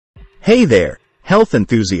Hey there, health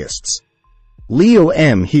enthusiasts. Leo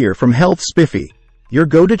M here from Health Spiffy, your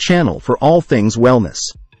go-to channel for all things wellness.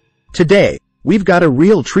 Today, we've got a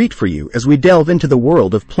real treat for you as we delve into the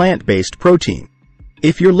world of plant-based protein.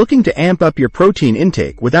 If you're looking to amp up your protein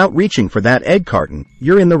intake without reaching for that egg carton,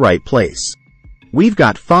 you're in the right place. We've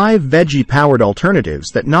got 5 veggie-powered alternatives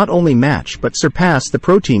that not only match but surpass the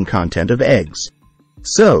protein content of eggs.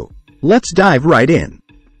 So, let's dive right in.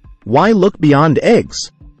 Why look beyond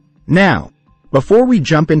eggs? Now, before we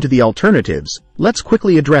jump into the alternatives, let's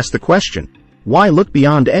quickly address the question, why look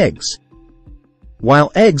beyond eggs?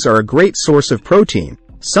 While eggs are a great source of protein,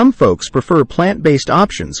 some folks prefer plant-based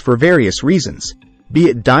options for various reasons, be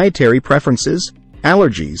it dietary preferences,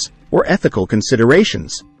 allergies, or ethical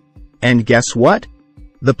considerations. And guess what?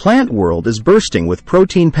 The plant world is bursting with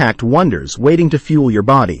protein-packed wonders waiting to fuel your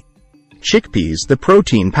body. Chickpeas, the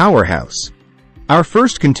protein powerhouse. Our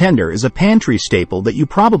first contender is a pantry staple that you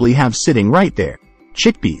probably have sitting right there,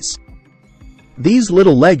 chickpeas. These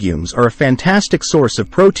little legumes are a fantastic source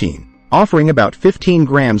of protein, offering about 15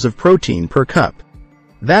 grams of protein per cup.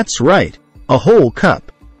 That's right, a whole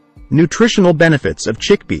cup. Nutritional benefits of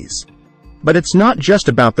chickpeas. But it's not just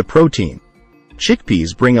about the protein.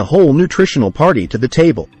 Chickpeas bring a whole nutritional party to the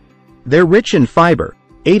table. They're rich in fiber,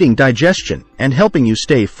 aiding digestion and helping you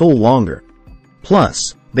stay full longer.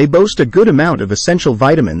 Plus, they boast a good amount of essential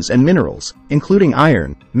vitamins and minerals, including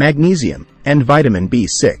iron, magnesium, and vitamin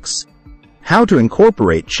B6. How to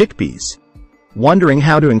incorporate chickpeas? Wondering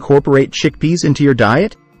how to incorporate chickpeas into your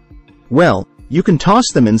diet? Well, you can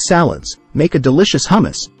toss them in salads, make a delicious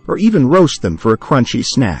hummus, or even roast them for a crunchy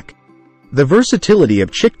snack. The versatility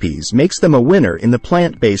of chickpeas makes them a winner in the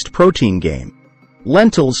plant-based protein game.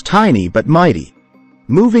 Lentils, tiny but mighty.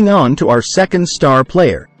 Moving on to our second star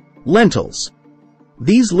player, lentils.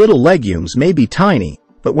 These little legumes may be tiny,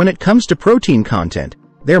 but when it comes to protein content,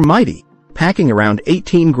 they're mighty, packing around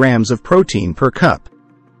 18 grams of protein per cup.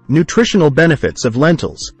 Nutritional benefits of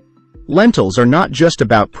lentils. Lentils are not just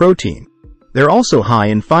about protein. They're also high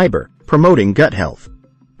in fiber, promoting gut health.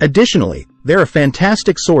 Additionally, they're a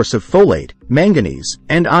fantastic source of folate, manganese,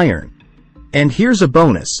 and iron. And here's a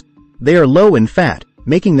bonus. They are low in fat,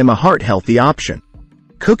 making them a heart-healthy option.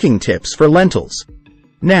 Cooking tips for lentils.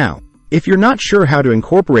 Now, if you're not sure how to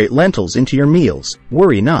incorporate lentils into your meals,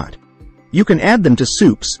 worry not. You can add them to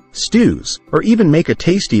soups, stews, or even make a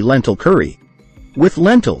tasty lentil curry. With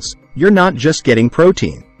lentils, you're not just getting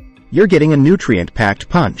protein. You're getting a nutrient-packed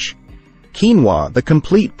punch. Quinoa, the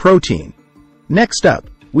complete protein. Next up,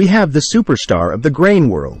 we have the superstar of the grain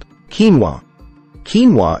world, quinoa.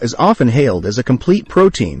 Quinoa is often hailed as a complete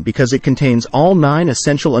protein because it contains all 9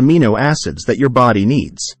 essential amino acids that your body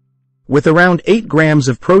needs. With around 8 grams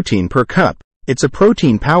of protein per cup, it's a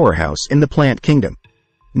protein powerhouse in the plant kingdom.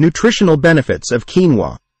 Nutritional benefits of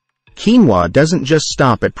quinoa. Quinoa doesn't just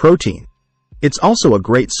stop at protein. It's also a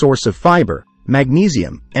great source of fiber,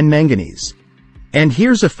 magnesium, and manganese. And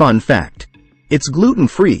here's a fun fact. It's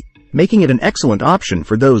gluten-free, making it an excellent option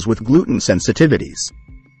for those with gluten sensitivities.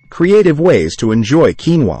 Creative ways to enjoy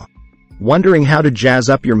quinoa. Wondering how to jazz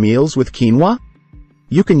up your meals with quinoa?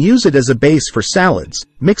 You can use it as a base for salads,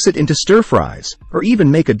 mix it into stir-fries, or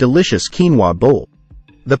even make a delicious quinoa bowl.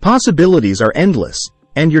 The possibilities are endless,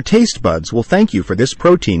 and your taste buds will thank you for this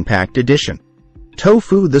protein-packed addition.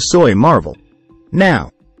 Tofu, the soy marvel.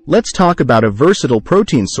 Now, let's talk about a versatile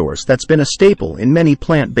protein source that's been a staple in many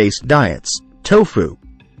plant-based diets, tofu.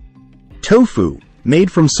 Tofu,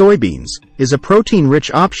 made from soybeans, is a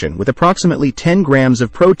protein-rich option with approximately 10 grams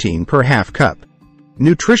of protein per half cup.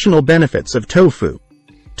 Nutritional benefits of tofu.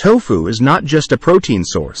 Tofu is not just a protein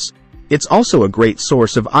source. It's also a great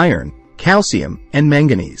source of iron, calcium, and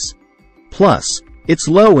manganese. Plus, it's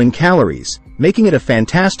low in calories, making it a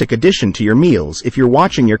fantastic addition to your meals if you're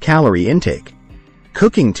watching your calorie intake.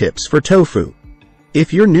 Cooking tips for tofu.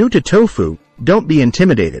 If you're new to tofu, don't be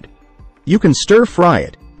intimidated. You can stir-fry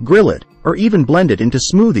it, grill it, or even blend it into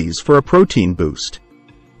smoothies for a protein boost.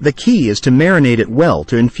 The key is to marinate it well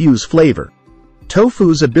to infuse flavor.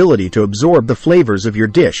 Tofu's ability to absorb the flavors of your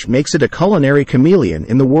dish makes it a culinary chameleon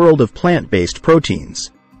in the world of plant-based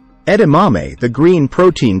proteins. Edamame, the green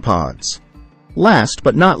protein pods. Last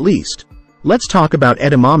but not least, let's talk about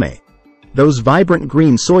edamame. Those vibrant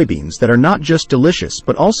green soybeans that are not just delicious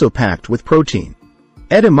but also packed with protein.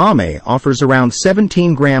 Edamame offers around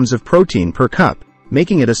 17 grams of protein per cup,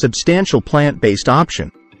 making it a substantial plant-based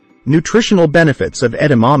option. Nutritional benefits of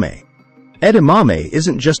edamame. Edamame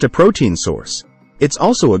isn't just a protein source. It's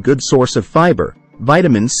also a good source of fiber,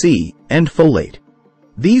 vitamin C, and folate.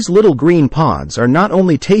 These little green pods are not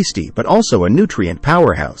only tasty but also a nutrient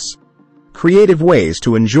powerhouse. Creative ways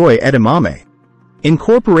to enjoy edamame.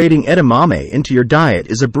 Incorporating edamame into your diet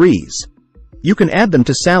is a breeze. You can add them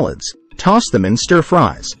to salads, toss them in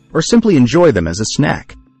stir-fries, or simply enjoy them as a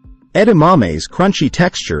snack. Edamame's crunchy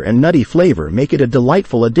texture and nutty flavor make it a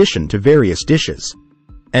delightful addition to various dishes.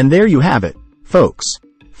 And there you have it, folks.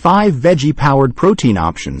 5 veggie-powered protein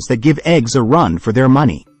options that give eggs a run for their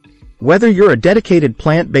money. Whether you're a dedicated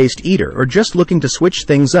plant-based eater or just looking to switch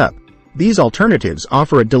things up, these alternatives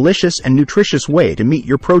offer a delicious and nutritious way to meet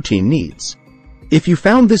your protein needs. If you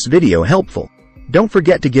found this video helpful, don't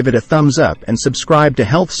forget to give it a thumbs up and subscribe to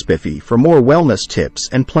Health Spiffy for more wellness tips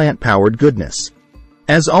and plant-powered goodness.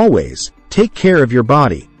 As always, take care of your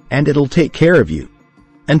body, and it'll take care of you.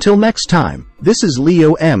 Until next time, this is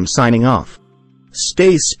Leo M signing off.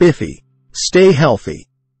 Stay spiffy, stay healthy.